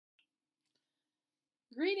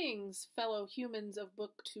Greetings, fellow humans of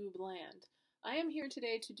BookTube land. I am here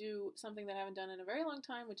today to do something that I haven't done in a very long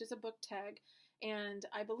time, which is a book tag. And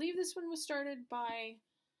I believe this one was started by,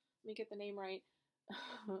 let me get the name right,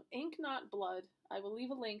 Ink Not Blood. I will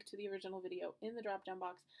leave a link to the original video in the drop down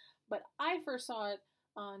box. But I first saw it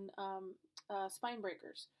on Spine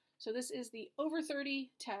Breakers. So this is the over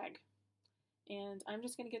 30 tag. And I'm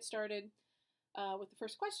just going to get started with the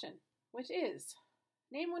first question, which is,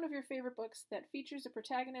 name one of your favorite books that features a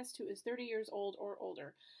protagonist who is 30 years old or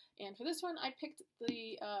older. And for this one, I picked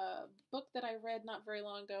the book that I read not very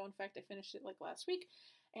long ago. In fact, I finished it like last week,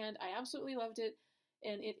 and I absolutely loved it.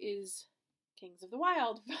 And it is Kings of the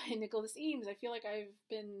Wild by Nicholas Eames. I feel like I've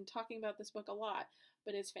been talking about this book a lot,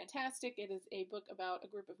 but it's fantastic. It is a book about a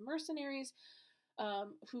group of mercenaries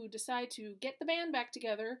who decide to get the band back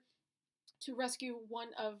together to rescue one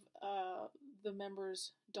of the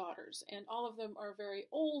members' daughters. And all of them are very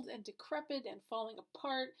old and decrepit and falling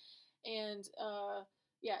apart. And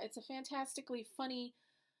yeah, it's a fantastically funny,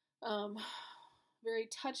 very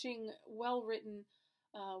touching, well-written,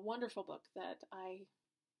 wonderful book that I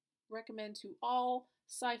recommend to all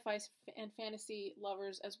sci-fi and fantasy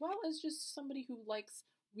lovers, as well as just somebody who likes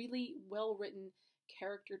really well-written,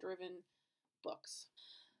 character-driven books.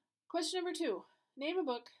 Question number 2. Name a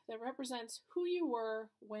book that represents who you were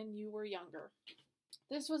when you were younger.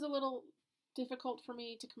 This was a little difficult for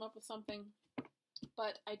me to come up with something,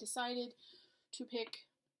 but I decided to pick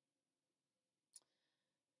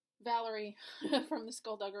Valerie from the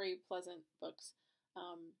Skullduggery Pleasant books.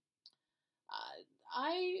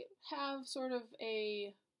 I have sort of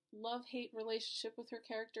a love-hate relationship with her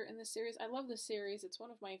character in this series. I love this series. It's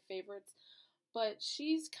one of my favorites, but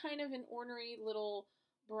she's kind of an ornery little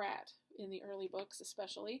brat in the early books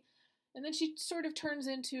especially, and then she sort of turns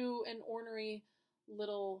into an ornery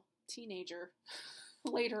little teenager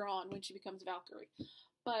later on when she becomes Valkyrie.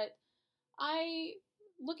 But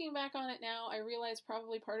looking back on it now, I realize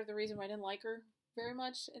probably part of the reason why I didn't like her very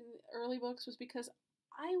much in the early books was because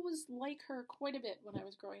I was like her quite a bit when I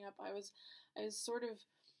was growing up. I was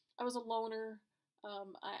a loner.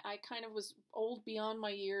 I kind of was old beyond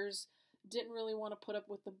my years. Didn't really want to put up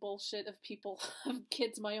with the bullshit of people, of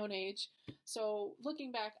kids my own age. So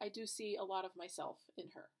looking back, I do see a lot of myself in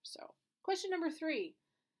her. So question number 3.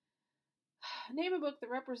 Name a book that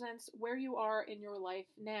represents where you are in your life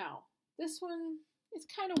now. This one is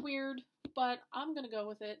kind of weird, but I'm going to go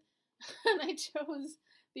with it. And I chose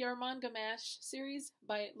the Armand Gamache series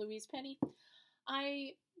by Louise Penny.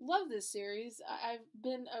 I love this series.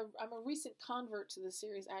 I'm a recent convert to this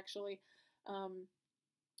series, actually.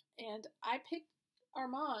 And I picked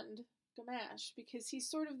Armand Gamache because he's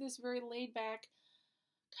sort of this very laid-back,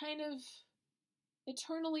 kind of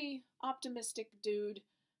eternally optimistic dude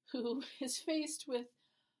who is faced with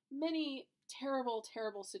many terrible,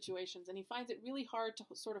 terrible situations, and he finds it really hard to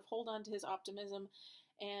sort of hold on to his optimism,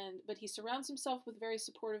 but he surrounds himself with very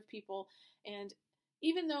supportive people, and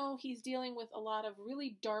even though he's dealing with a lot of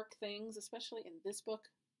really dark things, especially in this book,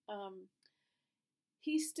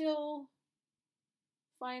 he still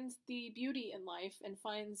finds the beauty in life and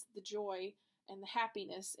finds the joy and the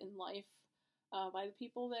happiness in life by the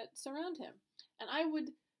people that surround him. And I would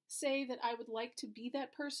say that I would like to be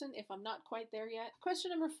that person if I'm not quite there yet.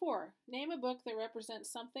 Question number 4. Name a book that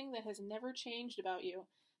represents something that has never changed about you.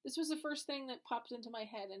 This was the first thing that popped into my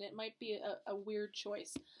head, and it might be a weird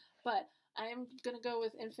choice, but I am going to go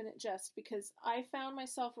with Infinite Jest because I found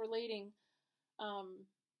myself relating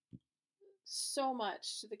so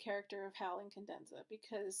much to the character of Hal Incandenza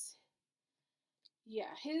because,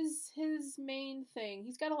 yeah, his main thing,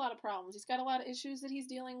 he's got a lot of problems. He's got a lot of issues that he's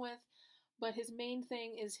dealing with, but his main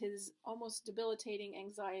thing is his almost debilitating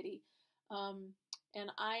anxiety.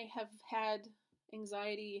 And I have had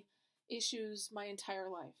anxiety issues my entire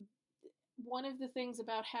life. One of the things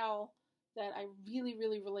about Hal that I really,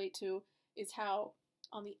 really relate to is how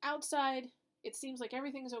on the outside it seems like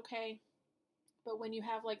everything's okay, but when you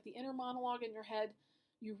have like the inner monologue in your head,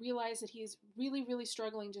 you realize that he's really, really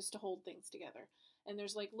struggling just to hold things together. And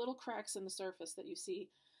there's like little cracks in the surface that you see,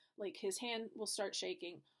 like his hand will start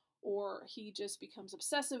shaking, or he just becomes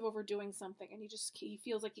obsessive over doing something, and he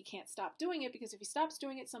feels like he can't stop doing it because if he stops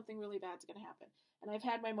doing it, something really bad's going to happen. And I've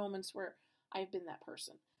had my moments where I've been that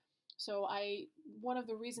person. So one of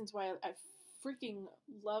the reasons why I freaking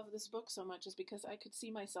love this book so much is because I could see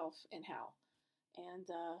myself in Hal. And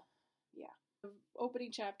yeah. The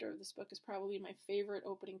opening chapter of this book is probably my favorite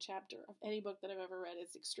opening chapter of any book that I've ever read.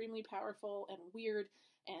 It's extremely powerful and weird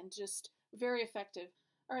and just very effective.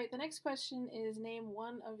 Alright, the next question is name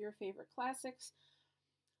one of your favorite classics.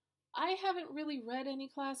 I haven't really read any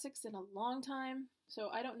classics in a long time, so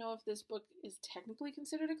I don't know if this book is technically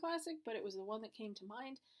considered a classic, but it was the one that came to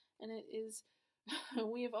mind, and it is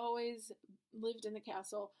We Have Always Lived in the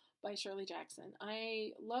Castle by Shirley Jackson.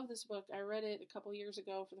 I love this book. I read it a couple years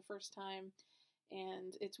ago for the first time,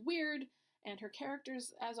 and it's weird, and her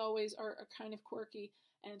characters, as always, are kind of quirky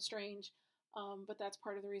and strange, but that's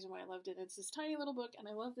part of the reason why I loved it. It's this tiny little book, and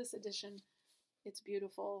I love this edition. It's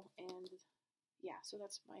beautiful, and yeah, so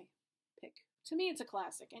that's my pick. To me, it's a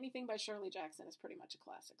classic. Anything by Shirley Jackson is pretty much a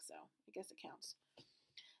classic, so I guess it counts.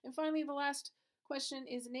 And finally, the last question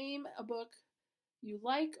is name a book you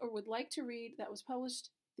like or would like to read that was published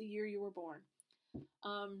the year you were born.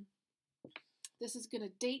 This is going to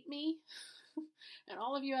date me, and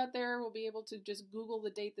all of you out there will be able to just Google the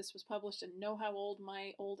date this was published and know how old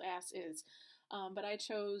my old ass is. But I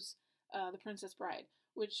chose The Princess Bride,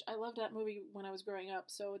 which I loved that movie when I was growing up,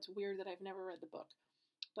 so it's weird that I've never read the book.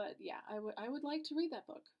 But yeah, I would like to read that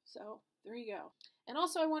book. So there you go. And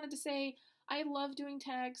also I wanted to say I love doing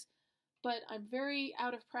tags, but I'm very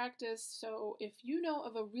out of practice. So if you know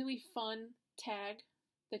of a really fun tag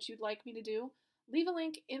that you'd like me to do, leave a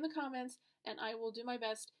link in the comments and I will do my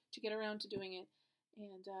best to get around to doing it.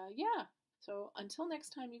 And yeah, so until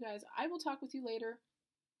next time, you guys, I will talk with you later.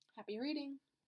 Happy reading.